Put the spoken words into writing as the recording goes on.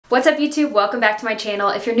What's up YouTube? Welcome back to my channel.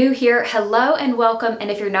 If you're new here, hello and welcome,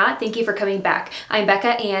 and if you're not, thank you for coming back. I'm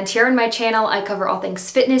Becca, and here on my channel I cover all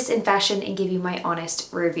things fitness and fashion and give you my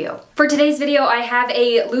honest review. For today's video I have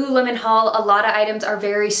a Lululemon haul. A lot of items are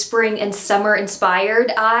very spring and summer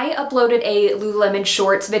inspired. I uploaded a Lululemon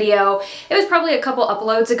shorts video. It was probably a couple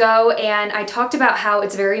uploads ago, and I talked about how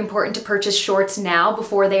it's very important to purchase shorts now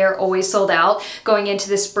before they are always sold out going into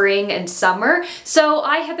the spring and summer. So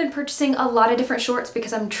I have been purchasing a lot of different shorts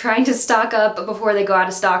because I'm trying to stock up before they go out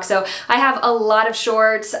of stock. So I have a lot of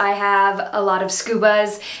shorts, I have a lot of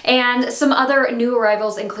scubas, and some other new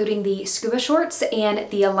arrivals including the scuba shorts and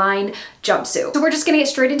the Align jumpsuit. So we're just gonna get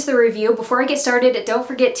straight into the review. Before I get started, don't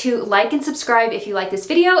forget to like and subscribe if you like this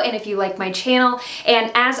video and if you like my channel.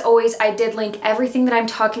 And as always, I did link everything that I'm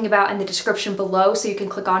talking about in the description below, so you can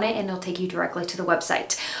click on it and it'll take you directly to the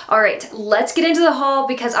website. All right, let's get into the haul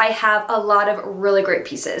because I have a lot of really great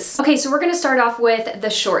pieces. Okay, so we're gonna start off with the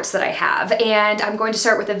shorts that I have, and I'm going to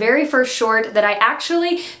start with the very first short that I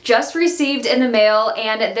actually just received in the mail.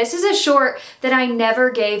 And this is a short that I never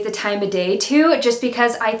gave the time of day to just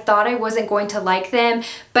because I thought I wasn't going to like them,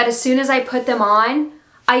 but as soon as I put them on,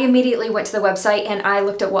 I immediately went to the website and I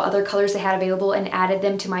looked at what other colors they had available and added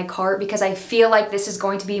them to my cart because I feel like this is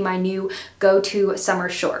going to be my new go-to summer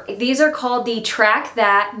short. These are called the Track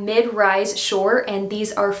That Mid-Rise Short, and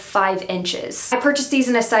these are 5 inches. I purchased these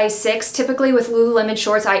in a size 6. Typically with Lululemon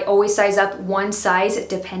shorts, I always size up one size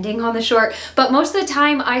depending on the short, but most of the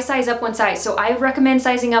time I size up one size. So I recommend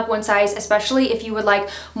sizing up one size, especially if you would like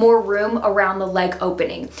more room around the leg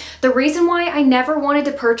opening. The reason why I never wanted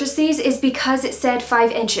to purchase these is because it said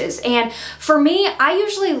 5 inches. And for me, I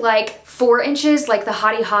usually like 4 inches, like the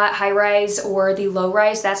Hottie Hot high rise or the low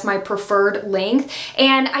rise. That's my preferred length.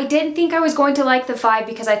 And I didn't think I was going to like the 5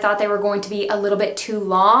 because I thought they were going to be a little bit too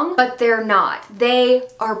long, but they're not. They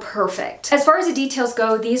are perfect. As far as the details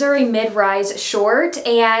go, these are a mid-rise short,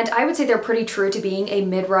 and I would say they're pretty true to being a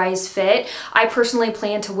mid-rise fit. I personally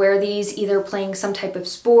plan to wear these either playing some type of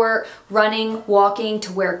sport, running, walking,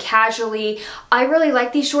 to wear casually. I really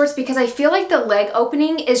like these shorts because I feel like the leg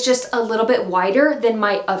opening is just a little bit wider than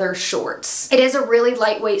my other shorts. It is a really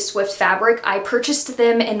lightweight Swift fabric. I purchased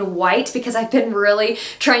them in white because I've been really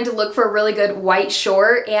trying to look for a really good white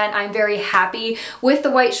short, and I'm very happy with the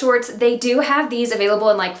white shorts. They do have these available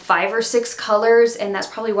in like 5 or 6 colors, and that's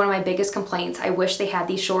probably one of my biggest complaints. I wish they had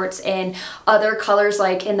these shorts in other colors,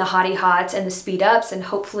 like in the Hottie Hots and the Speed Ups, and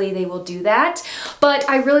hopefully they will do that. But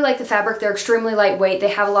I really like the fabric. They're extremely lightweight. They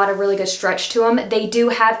have a lot of really good stretch to them. They do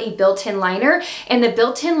have a built-in liner, and the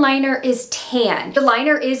built-in liner is tan. The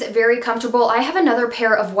liner is very comfortable. I have another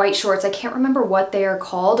pair of white shorts. I can't remember what they are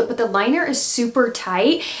called, but the liner is super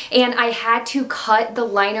tight, and I had to cut the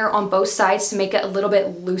liner on both sides to make it a little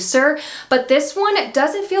bit looser. But this one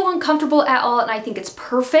doesn't feel uncomfortable at all, and I think it's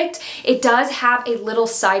perfect. It does have a little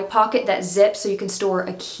side pocket that zips so you can store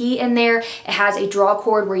a key in there. It has a draw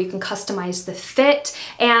cord where you can customize the fit,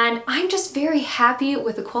 and I'm just very happy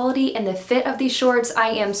with the quality and the fit of these shorts. I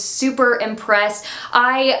am super impressed.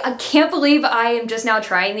 I can't believe I am just now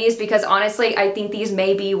trying these because honestly, I think these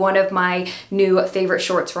may be one of my new favorite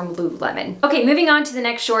shorts from Lululemon. Okay, moving on to the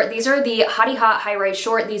next short. These are the Hottie Hot high rise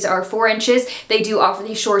short. These are 4 inches. They do offer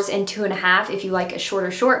these shorts in 2.5 if you like a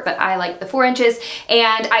shorter short, but I like the 4 inches,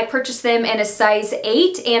 and I purchased them in a size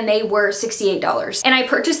 8 and they were $68. And I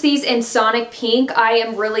purchased these in Sonic Pink. I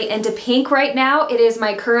am really into pink right now. It is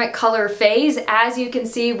my current color phase, as you can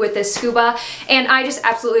see with this scuba, and I just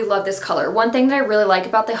absolutely love this color. One thing that I really like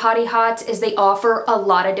about the Hottie Hots is they offer a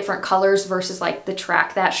lot of different colors versus like the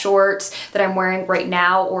Track That shorts that I'm wearing right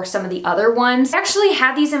now or some of the other ones. I actually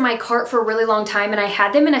had these in my cart for a really long time, and I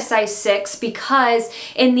had them in a size 6 because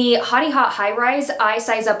in the Hottie Hot high rise, I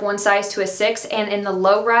size up one size to a 6, and in the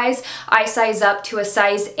low rise, I size up to a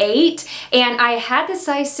size 8. And I had the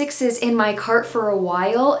size 6s in my cart for a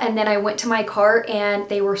while, and then I went to my cart and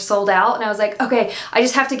they were sold out, and I was like, okay, I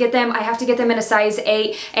just have to get them. I have to get them in a size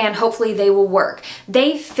 8 and hopefully they will work.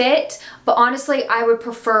 They fit, but honestly, I would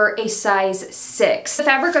prefer a size 6. The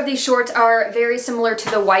fabric of these shorts are very similar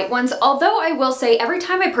to the white ones, although I will say every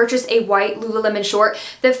time I purchase a white Lululemon short,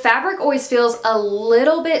 the fabric always feels a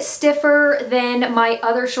little bit stiffer than my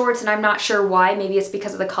other shorts, and I'm not sure why. Maybe it's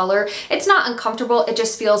because of the color. It's not uncomfortable, it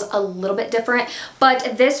just feels a little bit different,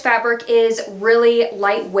 but this fabric is really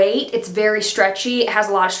lightweight. It's very stretchy. It has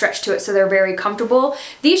a lot of stretch to it, so they're very comfortable.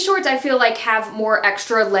 These shorts I feel like have more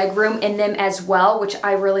extra leg room in them as well, which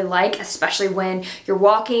I really like, especially when you're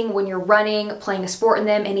walking walking, when you're running, playing a sport in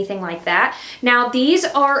them, anything like that. Now these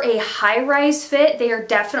are a high-rise fit. They are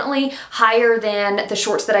definitely higher than the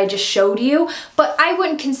shorts that I just showed you, but I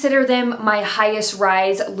wouldn't consider them my highest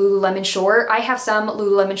rise Lululemon short. I have some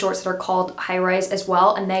Lululemon shorts that are called high-rise as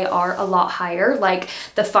well, and they are a lot higher, like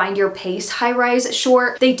the Find Your Pace high-rise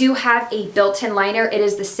short. They do have a built-in liner. It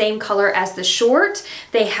is the same color as the short.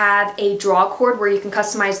 They have a draw cord where you can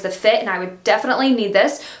customize the fit, and I would definitely need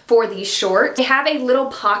this for these shorts. They have a little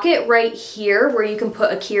pocket right here where you can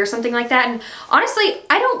put a key or something like that, and honestly,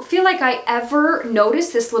 I don't feel like I ever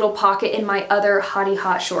noticed this little pocket in my other Hottie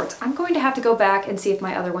Hot shorts. I'm going to have to go back and see if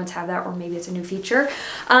my other ones have that, or maybe it's a new feature.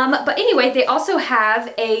 But anyway, they also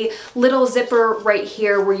have a little zipper right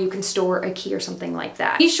here where you can store a key or something like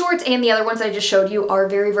that. These shorts and the other ones I just showed you are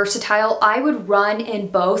very versatile. I would run in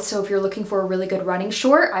both, so if you're looking for a really good running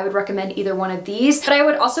short, I would recommend either one of these. But I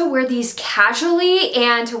would also wear these casually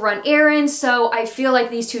and to run errands, so I feel like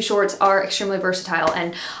these two shorts are extremely versatile,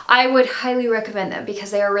 and I would highly recommend them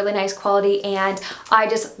because they are really nice quality and I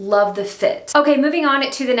just love the fit. Okay, moving on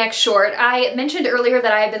to the next short. I mentioned earlier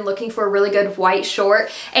that I have been looking for a really good white short,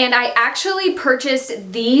 and I actually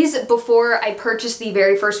purchased these before I purchased the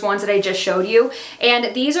very first ones that I just showed you,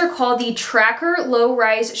 and these are called the Tracker Low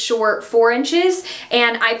Rise Short 4 inches,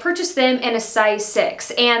 and I purchased them in a size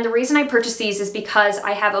 6. And the reason I purchased these is because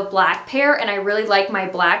I have a black pair and I really like my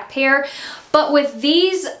black pair. But with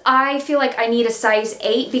these, I feel like I need a size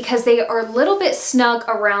 8 because they are a little bit snug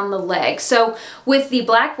around the leg. So with the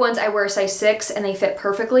black ones, I wear a size 6 and they fit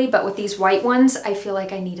perfectly, but with these white ones, I feel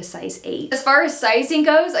like I need a size 8. As far as sizing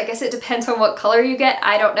goes, I guess it depends on what color you get,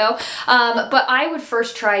 I don't know. But I would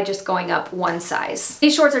first try just going up one size.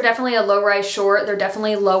 These shorts are definitely a low-rise short. They're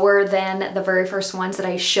definitely lower than the very first ones that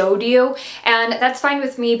I showed you. And that's fine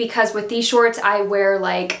with me because with these shorts, I wear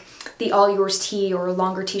like the all yours tee or a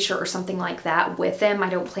longer t-shirt or something like that with them. I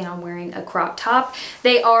don't plan on wearing a crop top.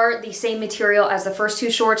 They are the same material as the first two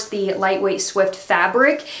shorts, the lightweight Swift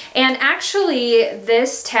fabric. And actually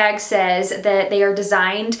this tag says that they are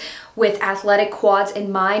designed with athletic quads in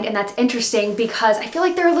mind, and that's interesting because I feel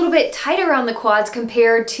like they're a little bit tight around the quads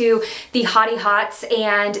compared to the Hottie Hots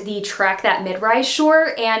and the Track That Mid-Rise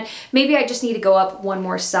short, and maybe I just need to go up one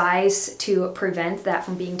more size to prevent that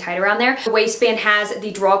from being tight around there. The waistband has the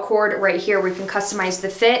draw cord right here where you can customize the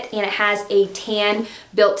fit, and it has a tan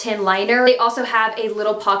built-in liner. They also have a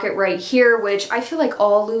little pocket right here, which I feel like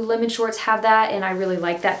all Lululemon shorts have that, and I really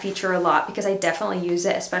like that feature a lot because I definitely use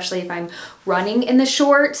it, especially if I'm running in the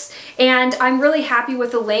shorts. And I'm really happy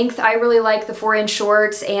with the length. I really like the 4-inch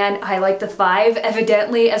shorts, and I like the 5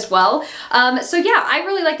 evidently as well. So yeah, I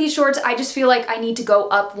really like these shorts. I just feel like I need to go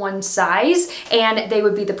up one size and they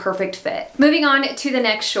would be the perfect fit. Moving on to the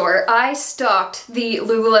next short. I stalked the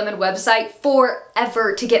Lululemon website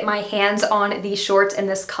forever to get my hands on these shorts in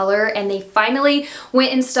this color, and they finally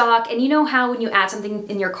went in stock. And you know how when you add something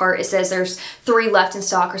in your cart, it says there's 3 left in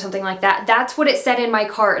stock or something like that? That's what it said in my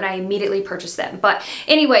cart, and I immediately purchased them. But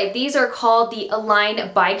anyway, these are called the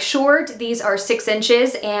Align Bike Short. These are 6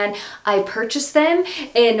 inches, and I purchased them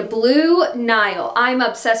in Blue Nile. I'm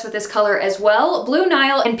obsessed with this color as well. Blue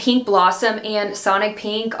Nile and Pink Blossom and Sonic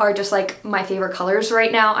Pink are just like my favorite colors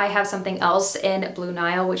right now. I have something else in Blue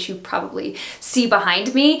Nile, which you probably see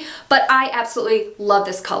behind me, but I absolutely love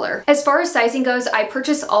this color. As far as sizing goes, I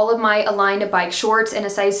purchased all of my Align Bike Shorts in a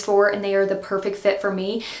size 4, and they are the perfect fit for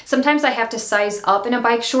me. Sometimes I have to size up in a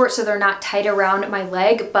bike short so they're not tight around my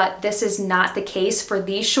leg, but this is not the case for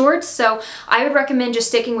these shorts. So I would recommend just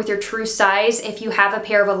sticking with your true size. If you have a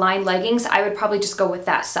pair of Align leggings, I would probably just go with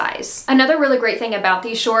that size. Another really great thing about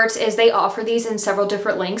these shorts is they offer these in several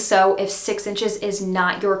different lengths. So if 6 inches is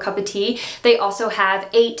not your cup of tea, they also have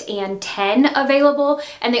 8 and 10 available,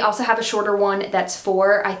 and they also have a shorter one that's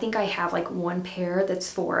 4. I think I have like one pair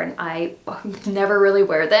that's 4, and I never really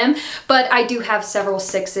wear them, but I do have several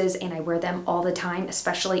 6s and I wear them all the time,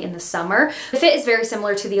 especially in the summer. The fit is very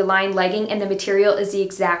similar to the Align legging, and the material is the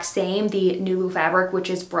exact same, the Nulu fabric, which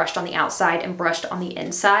is brushed on the outside and brushed on the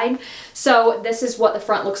inside. So this is what the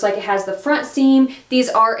front looks like. It has the front seam. These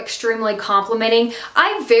are extremely complimenting.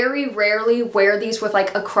 I very rarely wear these with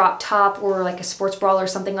like a crop top or like a sports bra or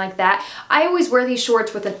something like that. I always wear these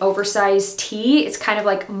shorts with an oversized tee. It's kind of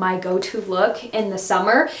like my go-to look in the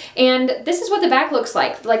summer, and this is what the back looks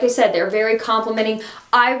like. Like I said, they're very complimenting.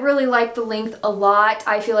 I really like the length a lot.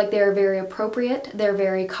 I feel like they're very appropriate. They're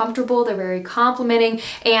very comfortable. They're very complimenting,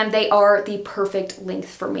 and they are the perfect length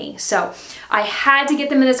for me. So I had to get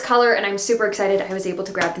them in this color, and I'm super excited I was able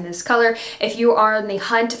to grab them in this color. If you are on the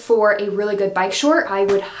hunt for a really good bike short, I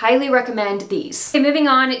would highly recommend these. Okay, moving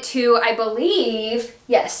on to, I believe,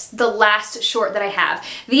 Yes, the last short that I have.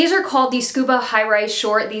 These are called the Scuba High-Rise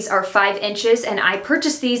Short. These are 5 inches and I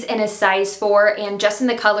purchased these in a size 4 and just in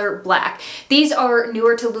the color black. These are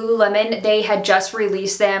newer to Lululemon. They had just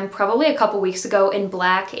released them probably a couple weeks ago in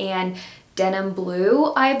black and denim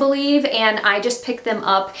blue, I believe, and I just picked them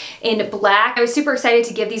up in black. I was super excited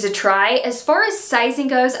to give these a try. As far as sizing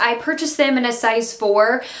goes, I purchased them in a size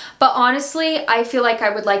 4, but honestly, I feel like I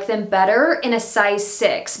would like them better in a size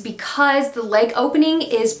 6 because the leg opening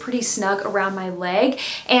is pretty snug around my leg,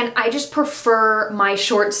 and I just prefer my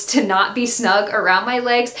shorts to not be snug around my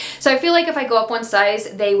legs. So I feel like if I go up one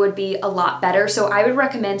size, they would be a lot better. So I would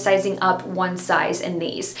recommend sizing up one size in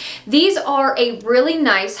these. These are a really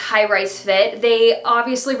nice high-rise fit. They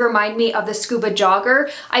obviously remind me of the Scuba Jogger.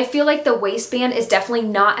 I feel like the waistband is definitely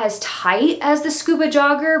not as tight as the Scuba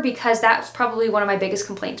Jogger because that's probably one of my biggest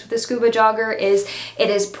complaints with the Scuba Jogger is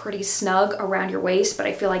it is pretty snug around your waist, but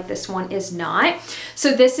I feel like this one is not.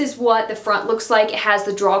 So this is what the front looks like. It has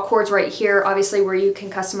the draw cords right here, obviously where you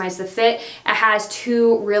can customize the fit. It has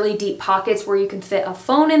 2 really deep pockets where you can fit a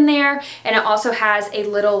phone in there, and it also has a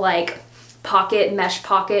little like pocket, mesh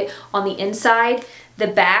pocket on the inside. The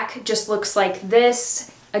back just looks like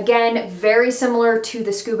this. Again, very similar to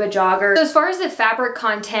the Scuba Jogger. So as far as the fabric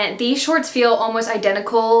content, these shorts feel almost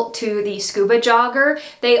identical to the Scuba Jogger.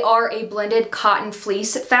 They are a blended cotton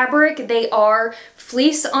fleece fabric. They are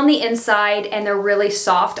fleece on the inside and they're really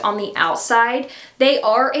soft on the outside. They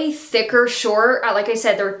are a thicker short. Like I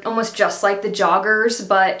said, they're almost just like the joggers,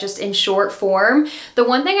 but just in short form. The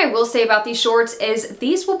one thing I will say about these shorts is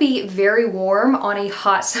these will be very warm on a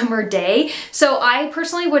hot summer day. So I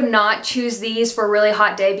personally would not choose these for a really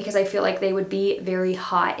hot day because I feel like they would be very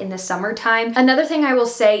hot in the summertime. Another thing I will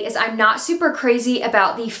say is I'm not super crazy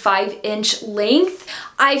about the 5-inch length.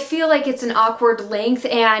 I feel like it's an awkward length,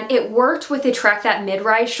 and it worked with the Track That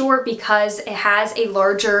mid-rise short because it has a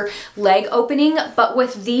larger leg opening, but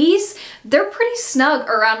with these, they're pretty snug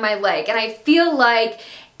around my leg, and I feel like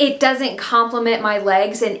it doesn't complement my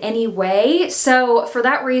legs in any way. So for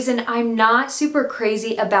that reason, I'm not super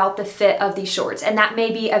crazy about the fit of these shorts. And that may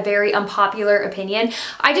be a very unpopular opinion.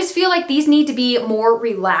 I just feel like these need to be more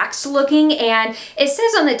relaxed looking. And it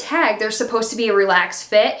says on the tag, they're supposed to be a relaxed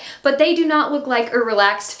fit, but they do not look like a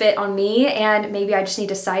relaxed fit on me. And maybe I just need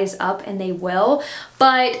to size up and they will.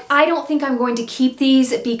 But I don't think I'm going to keep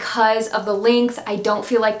these because of the length. I don't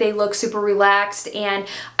feel like they look super relaxed, and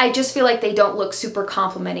I just feel like they don't look super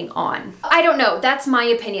complimenting on. I don't know, that's my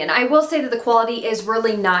opinion. I will say that the quality is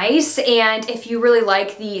really nice, and if you really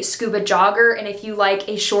like the Scuba Jogger and if you like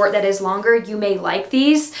a short that is longer, you may like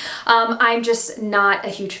these. I'm just not a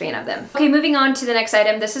huge fan of them. Okay, moving on to the next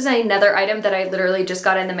item. This is another item that I literally just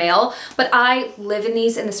got in the mail, but I live in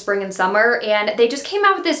these in the spring and summer, and they just came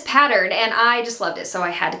out with this pattern and I just loved it, so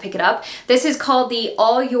I had to pick it up. This is called the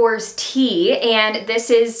All Yours Tee, and this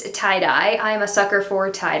is tie-dye. I'm a sucker for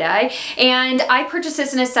tie-dye, and I purchased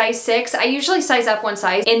this in a size 6. I usually size up one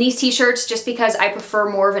size in these t-shirts just because I prefer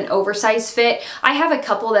more of an oversized fit. I have a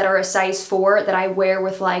couple that are a size 4 that I wear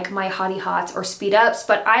with like my hottie hots or speed ups,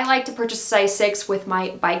 but I like to purchase a size 6 with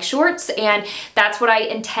my bike shorts, and that's what I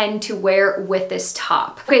intend to wear with this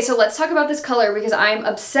top. Okay, so let's talk about this color because I'm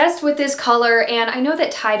obsessed with this color, and I know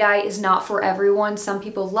that tie-dye is not for everyone. Some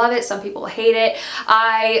people love it, some people hate it.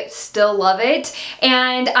 I still love it,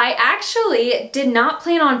 and I actually did not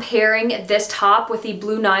plan on pairing this top with the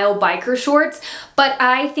Blue Nile biker shorts, but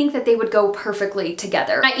I think that they would go perfectly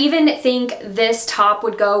together. I even think this top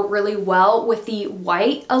would go really well with the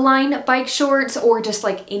white Align bike shorts or just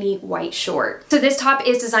like any white short. So this top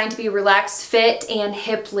is designed to be relaxed fit and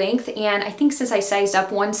hip length, and I think since I sized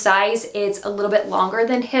up one size, it's a little bit longer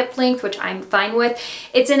than hip length, which I'm fine with.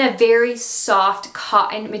 It's in a very soft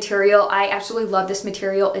cotton material. I absolutely love this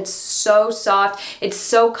material. It's so soft, it's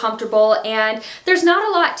so comfortable, and there's not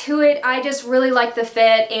a lot to it. I just really like the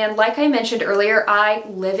fit, and like I mentioned earlier, I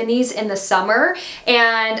live in these in the summer,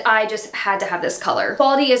 and I just had to have this color.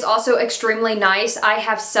 Quality is also extremely nice. I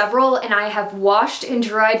have several, and I have washed and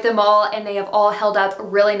dried them all, and they have all held up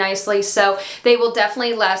really nicely, so they will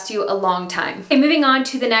definitely last you a long time. Okay, moving on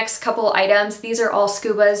to the next couple items. These are all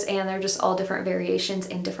scubas, and they're just all different variations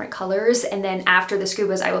in different colors, and then after the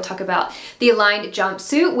scubas, I will talk about the Aligned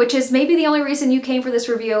jumpsuit, which is maybe the only reason you came for this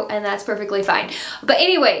review, and that's perfectly fine. But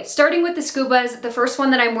anyway, starting with the scubas, the first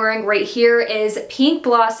one that I'm wearing right here is Pink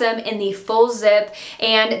Blossom in the full zip,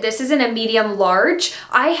 and this is in a medium large.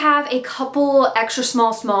 I have a couple extra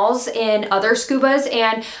smalls in other scubas,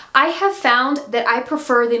 and I have found that I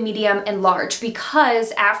prefer the medium and large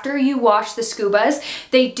because after you wash the scubas,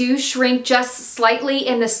 they do shrink just slightly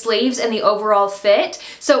in the sleeves and the overall fit.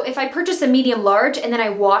 So if I purchase a medium large and then I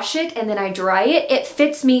wash it and then I dry it, it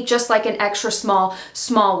fits me just like an extra small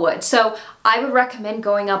would. So I would recommend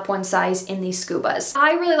going up one size in these scubas.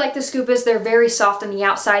 I really like the scubas. They're very soft on the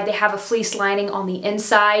outside. They have a fleece lining on the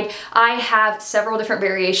inside. I have several different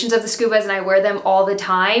variations of the scubas and I wear them all the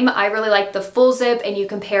time. I really like the full zip, and you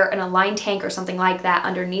can pair an Align tank or something like that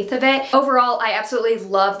underneath of it. Overall, I absolutely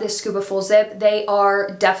love this scuba full zip. They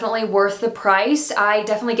are definitely worth the price. I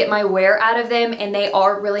definitely get my wear out of them, and they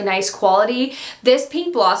are really nice quality. This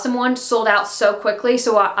Pink Blossom one sold out so quickly,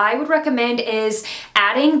 so what I would recommend is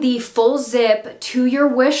adding the full zip to your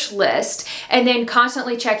wish list and then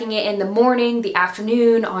constantly checking it in the morning, the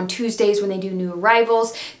afternoon, on Tuesdays when they do new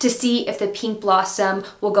arrivals to see if the Pink Blossom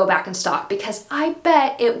will go back in stock, because I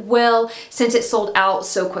bet it will since it sold out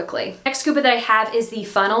so quickly. Next scuba that I have is the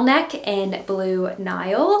funnel neck in Blue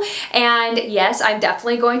Nile, and yes, I'm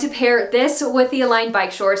definitely going to pair this with the Align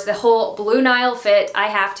bike shorts, the whole Blue Nile fit. I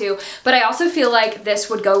have to, but I also feel like this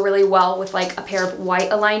would go really well with like a pair of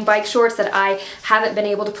white Align bike shorts that I haven't been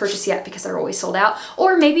able to purchase yet because they're always sold out,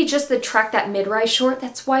 or maybe just the Trek That mid-rise short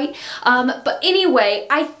that's white. But anyway,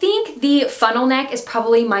 I think the funnel neck is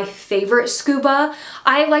probably my favorite scuba.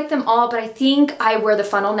 I like them all, but I think I wear the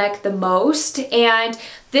funnel neck the most, and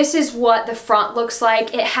this is what the front looks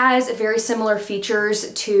like. It has very similar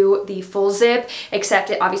features to the full zip,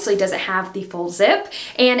 except it obviously doesn't have the full zip,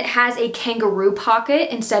 and it has a kangaroo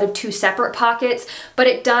pocket instead of two separate pockets, but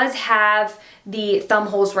it does have the thumb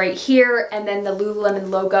holes right here, and then the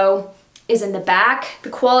Lululemon logo is in the back. The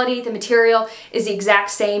quality, the material is the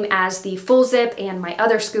exact same as the full zip and my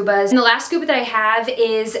other scubas. And the last scuba that I have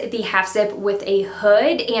is the half zip with a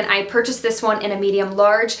hood, and I purchased this one in a medium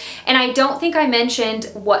large, and I don't think I mentioned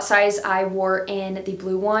what size I wore in the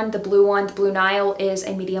blue one. The Blue Nile is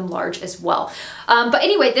a medium large as well. But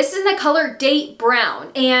anyway, this is in the color Date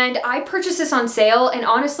Brown, and I purchased this on sale, and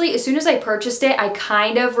honestly, as soon as I purchased it, I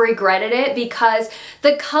kind of regretted it because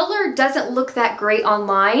the color doesn't look that great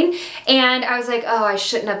online, and I was like, oh, I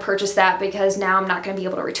shouldn't have purchased that because now I'm not going to be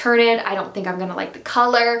able to return it. I don't think I'm going to like the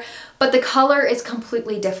color. But the color is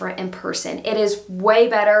completely different in person. It is way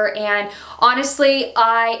better, and honestly,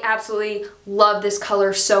 I absolutely love this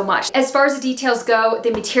color so much. As far as the details go, the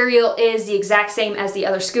material is the exact same as the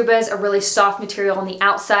other scubas, a really soft material on the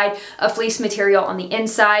outside, a fleece material on the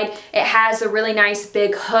inside. It has a really nice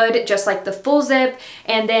big hood, just like the full zip,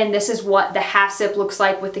 and then this is what the half zip looks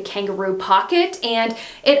like with the kangaroo pocket, and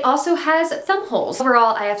it also has thumb holes.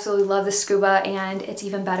 Overall, I absolutely love this scuba, and it's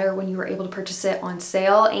even better when you were able to purchase it on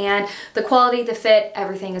sale, and the quality, the fit,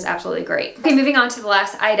 everything is absolutely great. Okay, moving on to the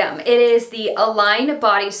last item. It is the Align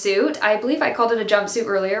bodysuit. I believe I called it a jumpsuit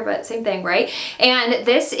earlier, but same thing, right? And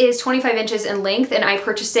this is 25 inches in length, and I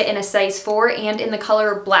purchased it in a size 4 and in the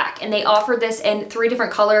color black. And they offered this in 3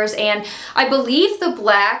 different colors, and I believe the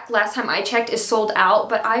black, last time I checked, is sold out,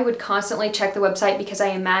 but I would constantly check the website because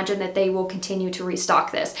I imagine that they will continue to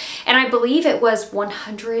restock this. And I believe it was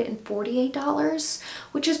 $148,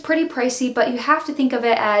 which is pretty pricey, but you have to think of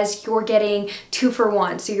it as you're getting 2 for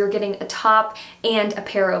 1. So you're getting a top and a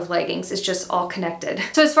pair of leggings. It's just all connected.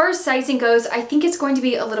 So as far as sizing goes, I think it's going to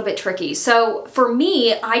be a little bit tricky. So for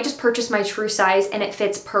me, I just purchased my true size and it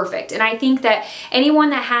fits perfect. And I think that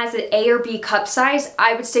anyone that has an A or B cup size,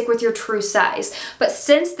 I would stick with your true size. But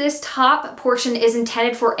since this top portion is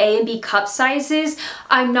intended for A and B cup sizes,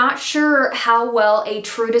 I'm not sure how well a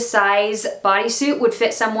true to size bodysuit would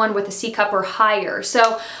fit someone with a C cup or higher.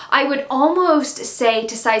 So I would almost say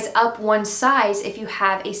to size up one size if you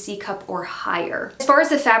have a C cup or higher. As far as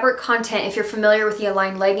the fabric content, if you're familiar with the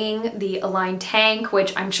Align legging, the Align tank,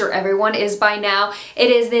 which I'm sure everyone is by now, it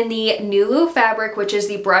is in the Nulu fabric, which is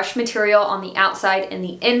the brush material on the outside and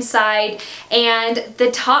the inside, and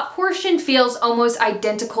the top portion feels almost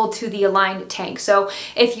identical to the Align tank. So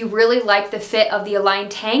if you really like the fit of the Align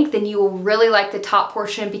tank, then you will really like the top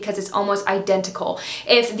portion because it's almost identical.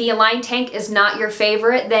 If the Align tank is not your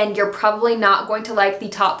favorite, then you're probably not going to like the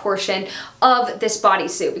top portion of this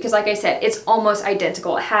bodysuit because, like I said, it's almost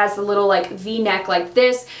identical. It has the little like V-neck like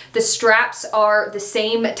this. The straps are the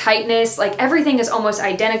same tightness, like everything is almost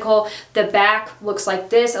identical. The back looks like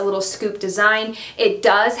this, a little scoop design. It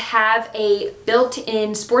does have a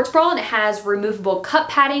built-in sports bra and it has removable cup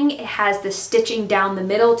padding. It has the stitching down the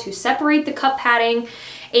middle to separate the cup padding.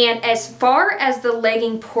 And as far as the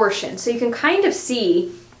legging portion, so you can kind of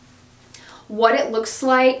see what it looks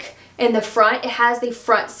like in the front. It has the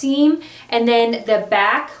front seam, and then the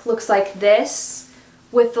back looks like this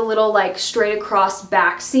with the little like straight across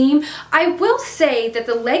back seam. I will say that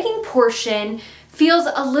the legging portion feels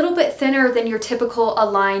a little bit thinner than your typical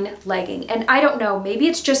Align legging. And I don't know, maybe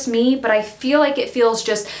it's just me, but I feel like it feels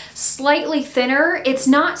just slightly thinner. It's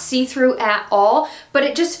not see-through at all, but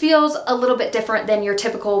it just feels a little bit different than your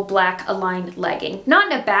typical black Align legging.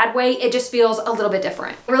 Not in a bad way, it just feels a little bit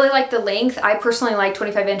different. I really like the length. I personally like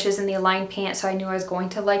 25 inches in the Align pant, so I knew I was going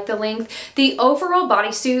to like the length. The overall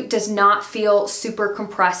bodysuit does not feel super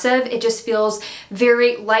compressive. It just feels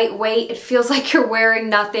very lightweight. It feels like you're wearing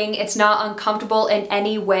nothing. It's not uncomfortable in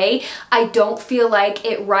any way. I don't feel like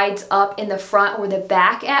it rides up in the front or the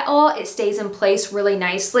back at all. It stays in place really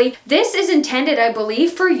nicely. This is intended, I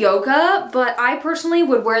believe, for yoga, but I personally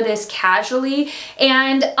would wear this casually.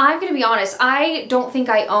 And I'm gonna be honest, I don't think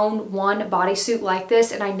I own one bodysuit like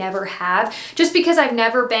this, and I never have, just because I've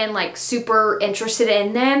never been like super interested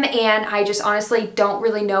in them, and I just honestly don't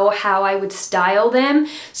really know how I would style them.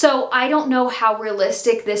 So I don't know how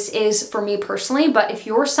realistic this is for me personally, but if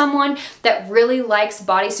you're someone that really likes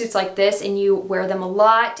bodysuits like this and you wear them a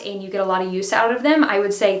lot and you get a lot of use out of them, I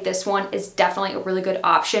would say this one is definitely a really good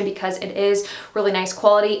option because it is really nice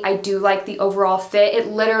quality. I do like the overall fit. It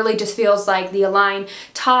literally just feels like the Align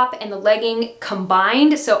top and the legging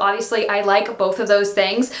combined. So obviously I like both of those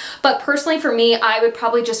things, but personally for me, I would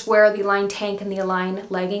probably just wear the Align tank and the Align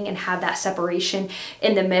legging and have that separation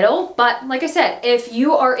in the middle. But like I said, if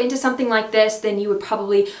you are into something like this, then you would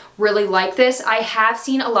probably really like this. I have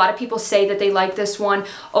seen a lot of people say that they like this one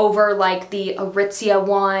over like the Aritzia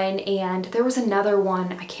one, and there was another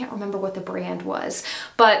one, I can't remember what the brand was,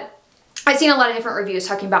 but I've seen a lot of different reviews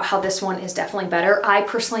talking about how this one is definitely better. I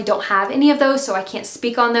personally don't have any of those, so I can't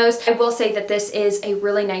speak on those. I will say that this is a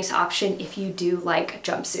really nice option if you do like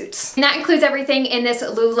jumpsuits. And that includes everything in this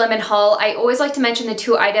Lululemon haul. I always like to mention the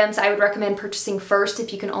 2 items I would recommend purchasing first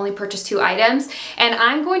if you can only purchase 2 items. And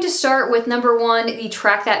I'm going to start with number 1, the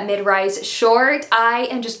Track That Mid-Rise short. I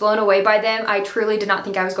am just blown away by them. I truly did not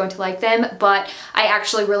think I was going to like them, but I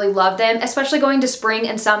actually really love them, especially going to spring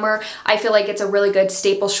and summer. I feel like it's a really good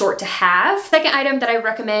staple short to have. Second item that I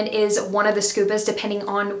recommend is one of the scubas, depending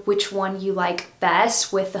on which one you like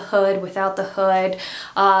best, with the hood, without the hood,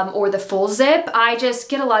 or the full zip. I just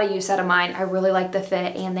get a lot of use out of mine. I really like the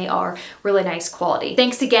fit and they are really nice quality.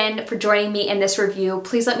 Thanks again for joining me in this review.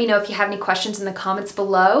 Please let me know if you have any questions in the comments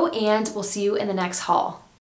below, and we'll see you in the next haul.